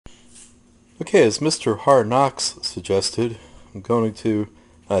Okay, as Mr. Hard Knocks suggested, I'm going to...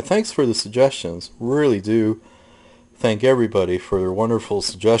 thanks for the suggestions. Really do thank everybody for their wonderful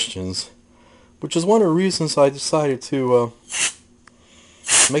suggestions, which is one of the reasons I decided to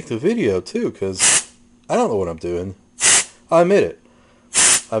make the video, too, because I don't know what I'm doing. I admit it.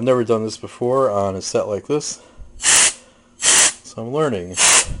 I've never done this before on a set like this, so I'm learning.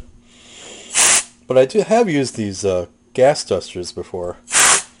 But I have used these gas dusters before.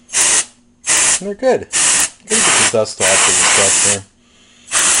 And they're good. I'm going to get the dust off of the stuff here.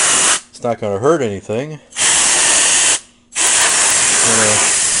 It's not going to hurt anything.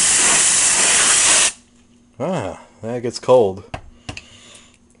 That gets cold.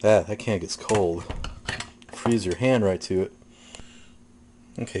 That can gets cold. Freeze your hand right to it.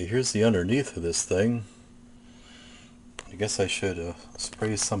 Okay, here's the underneath of this thing. I guess I should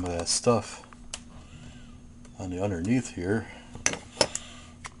spray some of that stuff on the underneath here.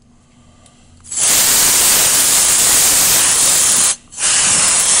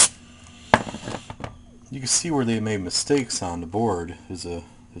 You can see where they made mistakes on the board. There's a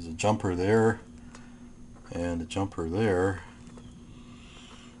jumper there and a jumper there.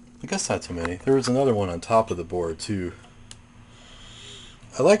 I guess not too many. There was another one on top of the board too.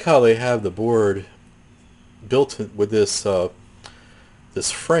 I like how they have the board built with this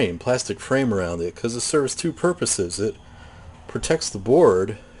this frame, plastic frame around it, because it serves two purposes. It protects the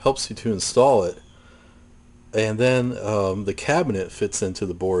board, helps you to install it, and then the cabinet fits into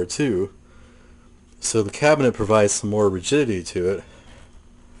the board too. So the cabinet provides some more rigidity to it.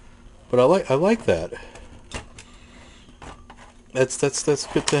 But I like that. That's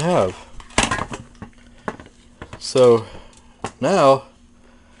good to have. So now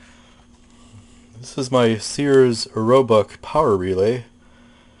this is my Sears Roebuck power relay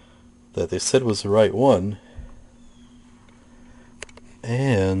that they said was the right one.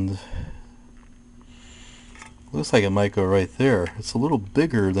 And looks like it might go right there. It's a little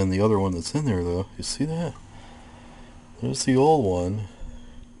bigger than the other one that's in there though. You see that? There's the old one.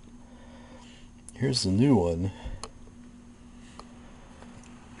 Here's the new one.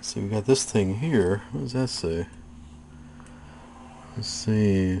 So we got this thing here. What does that say? Let's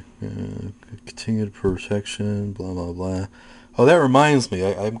see. Continued protection, blah blah blah. Oh, that reminds me.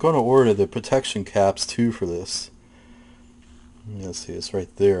 I'm going to order the protection caps too for this. Let's see. It's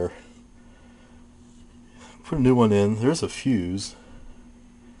right there. Put a new one in. There's a fuse.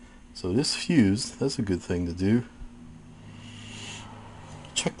 So this fuse, that's a good thing to do.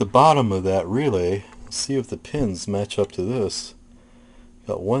 Check the bottom of that relay. See if the pins match up to this.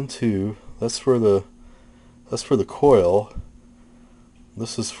 Got 1, 2. That's for the coil.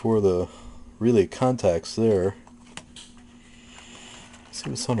 This is for the relay contacts there. Let's see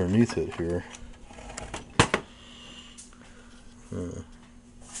what's underneath it here.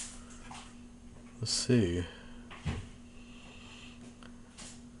 Let's see.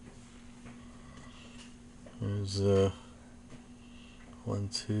 There's 1,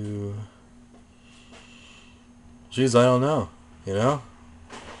 2. Geez, I don't know. You know?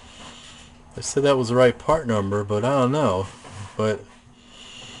 They said that was the right part number, but I don't know. But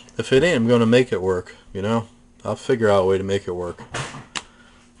if it ain't, I'm going to make it work. You know? I'll figure out a way to make it work.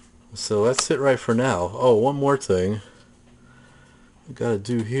 So that's it right for now. Oh, one more thing we got to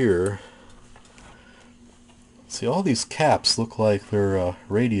do here. See, all these caps look like they're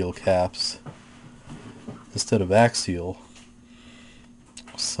radial caps instead of axial.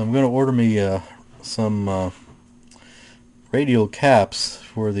 So I'm going to order me some radial caps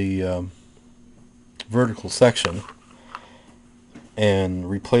for the vertical section and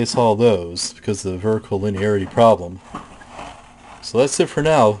replace all those because of the vertical linearity problem. So that's it for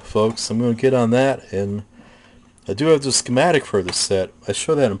now, folks. I'm going to get on that, and I do have the schematic for this set. I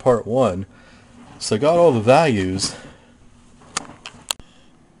showed that in part 1. So I got all the values.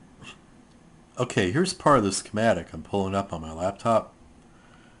 Okay, here's part of the schematic I'm pulling up on my laptop,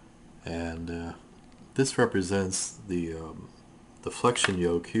 and this represents the flexion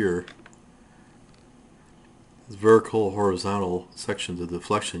yoke here. This vertical, horizontal sections of the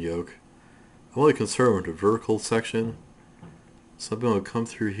flexion yoke. I'm only concerned with the vertical section, so I'm going to come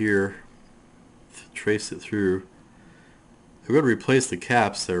through here, trace it through. I'm going to replace the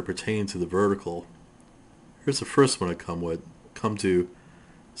caps that are pertaining to the vertical. Here's the first one I come to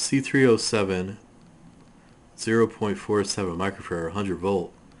C307 0.47 microfarad 100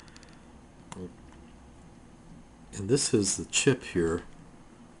 volt. And this is the chip here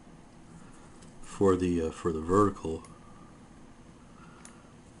for the vertical.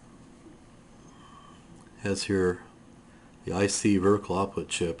 Has here the IC vertical output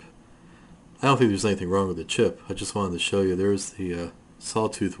chip. I don't think there's anything wrong with the chip. I just wanted to show you there's the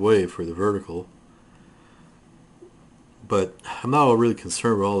sawtooth way for the vertical. But I'm not really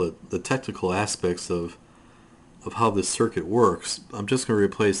concerned with all the technical aspects of how this circuit works. I'm just going to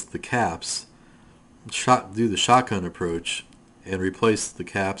replace the caps, do the shotgun approach, and replace the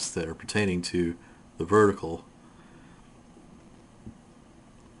caps that are pertaining to the vertical.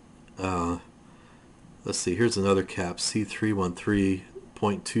 Let's see, here's another cap,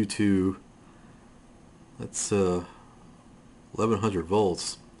 C313.22. That's 1100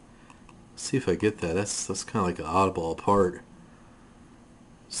 volts. Let's see if I get that. That's kind of like an oddball part.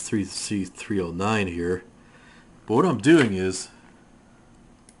 It's C309 here. But what I'm doing is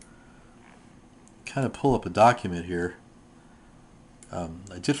kind of pull up a document here. I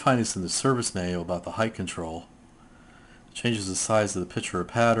did find this in the service manual about the height control. Changes the size of the picture or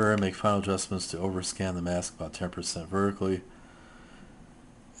pattern, make final adjustments to overscan the mask about 10% vertically.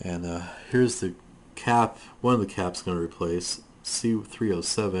 And here's the cap, one of the caps going to replace,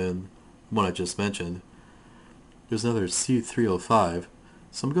 C307, one I just mentioned. There's another C305.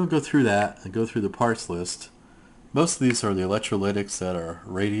 So I'm going to go through that and go through the parts list. Most of these are the electrolytics that are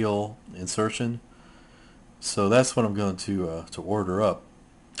radial insertion. So that's what I'm going to order up.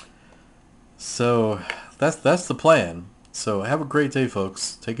 So that's the plan. So have a great day,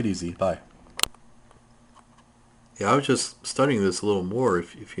 folks. Take it easy. Bye. Yeah, I was just studying this a little more.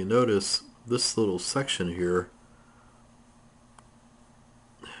 If you notice this little section here,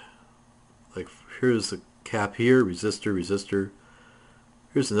 like here's a cap here, resistor, resistor.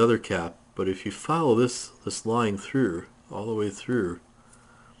 Here's another cap. But if you follow this line through, all the way through,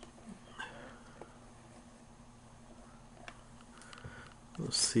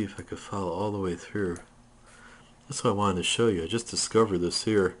 let's see if I could follow all the way through. That's what I wanted to show you. I just discovered this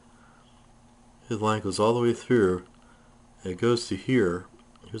here. His line goes all the way through, and it goes to here.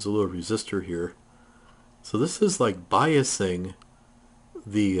 Here's a little resistor here. So this is like biasing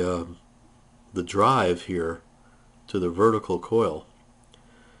the drive here to the vertical coil.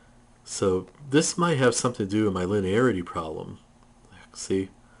 So this might have something to do with my linearity problem. See?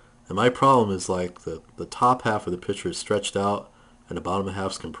 And my problem is like the top half of the picture is stretched out and the bottom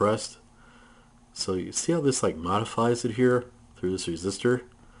half is compressed. So you see how this like modifies it here through this resistor?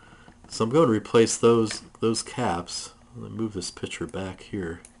 So I'm going to replace those caps. I'm going to move this picture back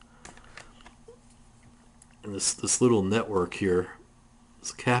here. And this little network here,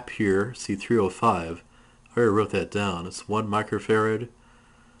 this cap here, C305, I already wrote that down. It's 1 microfarad,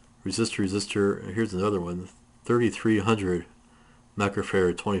 resistor, and here's another one, 3300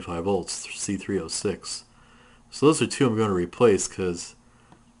 microfarad, 25 volts, C306. So those are two I'm going to replace because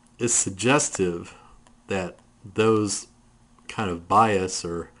it's suggestive that those kind of bias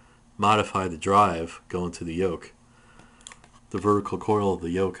or modify the drive going to the yoke. The vertical coil of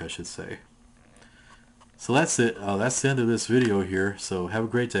the yoke, I should say. So that's it. That's the end of this video here. So have a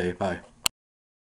great day. Bye.